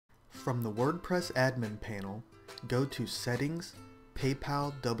From the WordPress admin panel, go to Settings,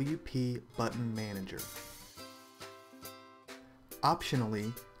 PayPal WP Button Manager.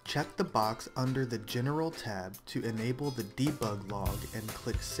 Optionally, check the box under the General tab to enable the debug log and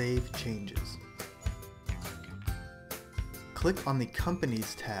click Save Changes. Click on the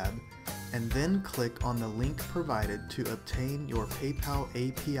Companies tab and then click on the link provided to obtain your PayPal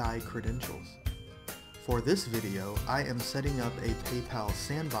API credentials. For this video, I am setting up a PayPal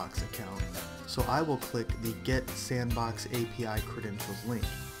Sandbox account, so I will click the Get Sandbox API Credentials link.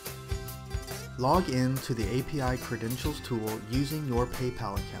 Log in to the API Credentials tool using your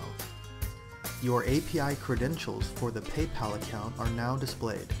PayPal account. Your API credentials for the PayPal account are now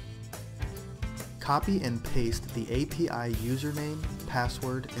displayed. Copy and paste the API username,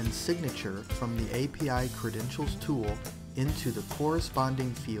 password, and signature from the API Credentials tool into the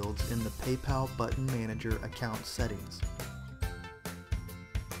corresponding fields in the PayPal Button Manager account settings.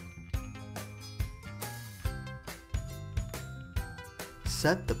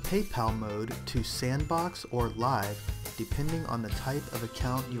 Set the PayPal mode to Sandbox or Live depending on the type of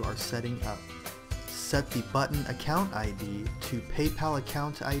account you are setting up. Set the button account ID to PayPal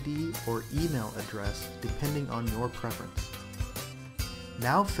account ID or email address depending on your preference.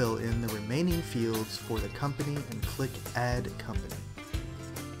 Now fill in the remaining fields for the company and click Add Company.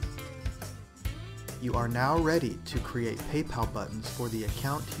 You are now ready to create PayPal buttons for the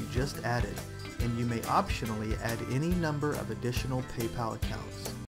account you just added, and you may optionally add any number of additional PayPal accounts.